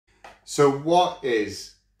So what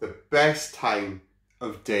is the best time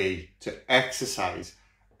of day to exercise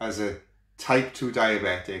as a type 2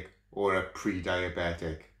 diabetic or a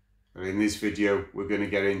pre-diabetic? Well, in this video, we're going to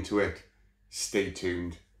get into it. Stay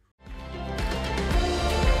tuned.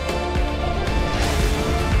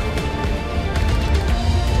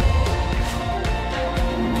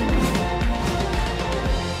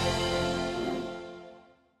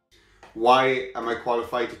 Why am I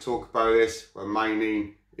qualified to talk about this? Well, my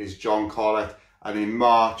name is John Collett, and in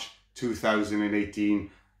March 2018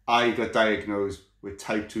 I got diagnosed with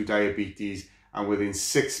type 2 diabetes, and within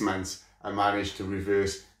 6 months I managed to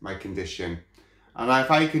reverse my condition. And if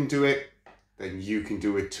I can do it, then you can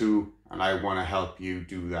do it too, and I want to help you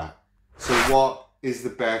do that. So what is the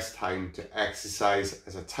best time to exercise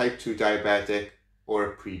as a type 2 diabetic or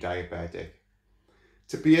a pre-diabetic?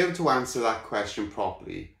 To be able to answer that question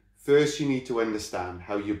properly, first you need to understand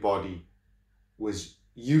how your body was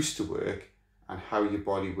used to work and how your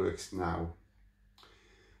body works now.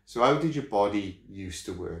 So how did your body used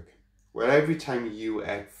to work? Well, every time you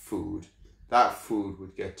ate food, that food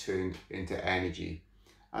would get turned into energy,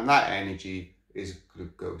 and that energy is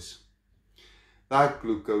glucose. That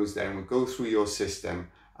glucose then would go through your system,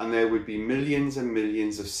 and there would be millions and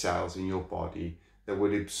millions of cells in your body that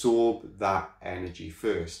would absorb that energy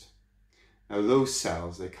first. Now those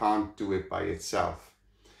cells, they can't do it by itself.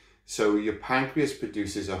 So your pancreas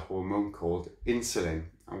produces a hormone called insulin,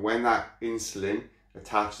 and when that insulin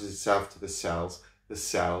attaches itself to the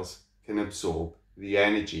cells can absorb the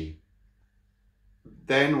energy.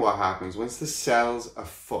 Then what happens, once the cells are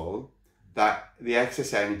full, that the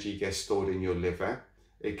excess energy gets stored in your liver,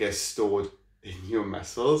 it gets stored in your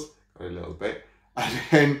muscles, got a little bit, and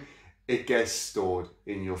then it gets stored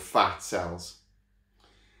in your fat cells.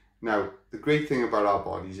 Now, the great thing about our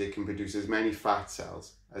bodies, it can produce as many fat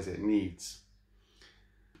cells as it needs.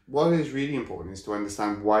 What is really important is to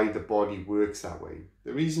understand why the body works that way.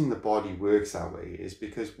 The reason the body works that way is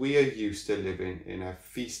because we are used to living in a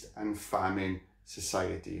feast and famine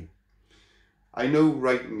society. I know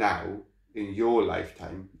right now, in your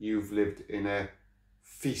lifetime, you've lived in a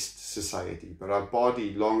feast society, but our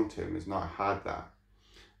body long term has not had that.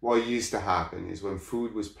 What used to happen is when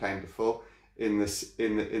food was plentiful, in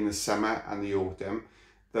the summer and the autumn,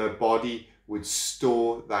 the body would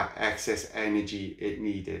store that excess energy it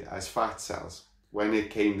needed as fat cells. When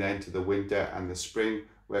it came then to the winter and the spring,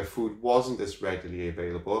 where food wasn't as readily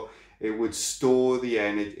available, it would store the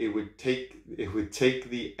energy, it would take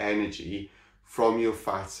the energy from your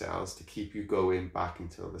fat cells to keep you going back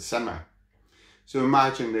until the summer. So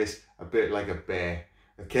imagine this a bit like a bear.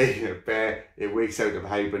 Okay, a bear, it wakes out of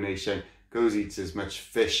hibernation, goes eats as much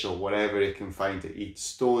fish or whatever it can find to eat,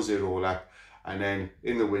 stores it all up, and then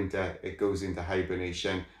in the winter it goes into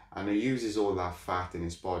hibernation and it uses all that fat in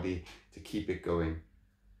its body to keep it going.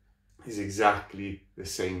 It's exactly the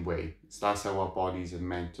same way. That's how our bodies are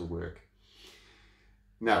meant to work.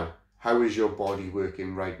 Now, how is your body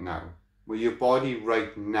working right now? Well, your body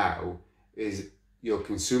right now is you're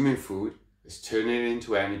consuming food, it's turning it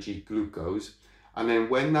into energy, glucose, and then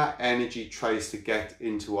when that energy tries to get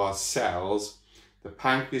into our cells, the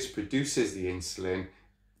pancreas produces the insulin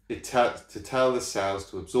to tell the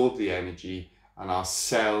cells to absorb the energy, and our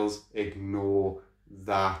cells ignore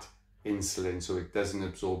that insulin, so it doesn't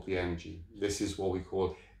absorb the energy. This is what we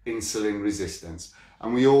call insulin resistance.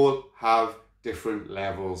 And we all have different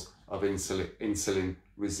levels of insulin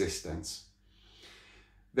resistance.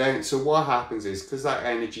 Then, so what happens is, because that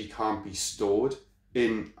energy can't be stored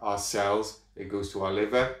in our cells, it goes to our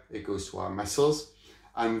liver, it goes to our muscles,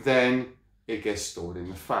 and then it gets stored in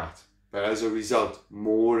the fat. But as a result,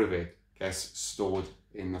 more of it gets stored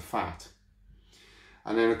in the fat.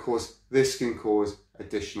 And then of course, this can cause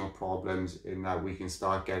additional problems in that we can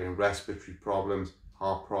start getting respiratory problems,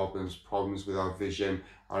 heart problems, problems with our vision.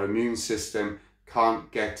 Our immune system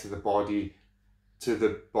can't get to the body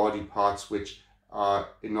parts which are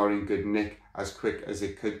not in good nick as quick as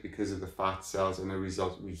it could because of the fat cells, and as a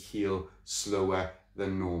result we heal slower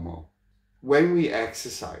than normal. When we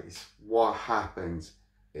exercise, what happens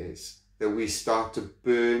is that we start to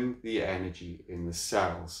burn the energy in the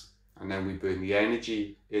cells, and then we burn the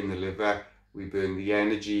energy in the liver, we burn the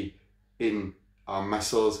energy in our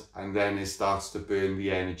muscles, and then it starts to burn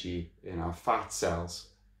the energy in our fat cells.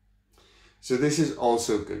 So this is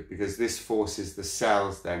also good because this forces the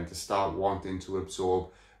cells then to start wanting to absorb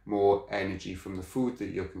more energy from the food that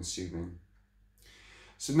you're consuming.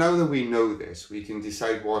 So now that we know this, we can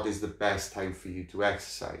decide what is the best time for you to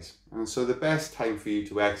exercise. And so the best time for you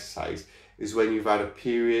to exercise is when you've had a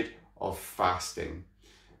period of fasting.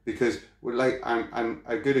 Because and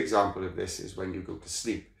a good example of this is when you go to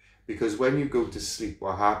sleep. Because when you go to sleep,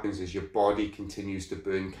 what happens is your body continues to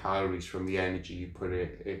burn calories from the energy you put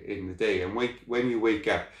in the day. And when you wake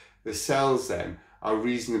up, the cells then are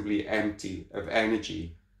reasonably empty of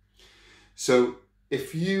energy. So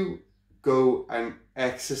if you go and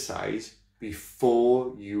exercise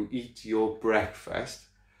before you eat your breakfast,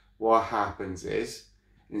 what happens is,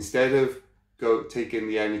 instead of taking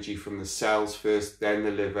the energy from the cells first, then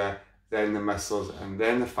the liver, then the muscles, and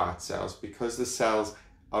then the fat cells, because the cells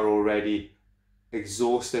are already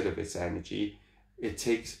exhausted of its energy,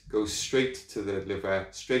 it goes straight to the liver,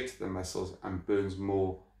 straight to the muscles, and burns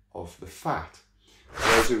more of the fat.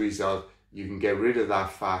 As a result, you can get rid of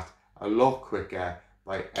that fat a lot quicker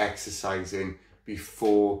by exercising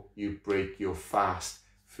before you break your fast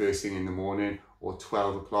first thing in the morning, or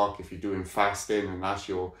 12 o'clock if you're doing fasting and that's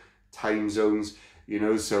your time zones, you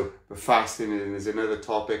know. So but fasting is another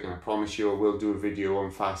topic, and I promise you I will do a video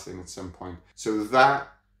on fasting at some point. So that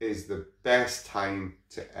is the best time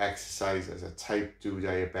to exercise as a type 2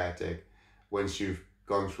 diabetic, once you've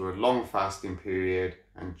gone through a long fasting period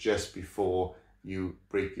and just before you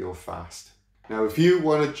break your fast. Now, if you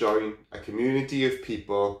want to join a community of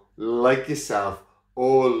people like yourself,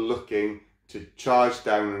 all looking to charge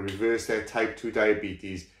down and reverse their type 2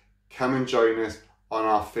 diabetes, come and join us on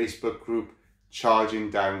our Facebook group, Charging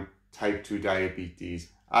Down Type 2 Diabetes.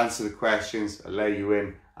 Answer the questions, I'll let you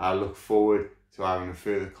in. I look forward to having a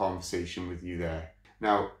further conversation with you there.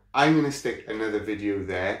 Now, I'm going to stick another video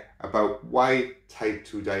there about why type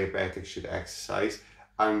 2 diabetics should exercise,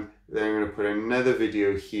 and then I'm going to put another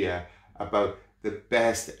video here about the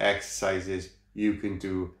best exercises you can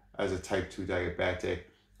do as a type 2 diabetic,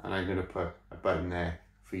 and I'm going to put a button there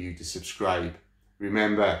for you to subscribe.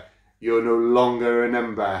 Remember, you're no longer a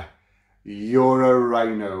number, you're a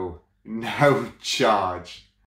Rhino. Now charge.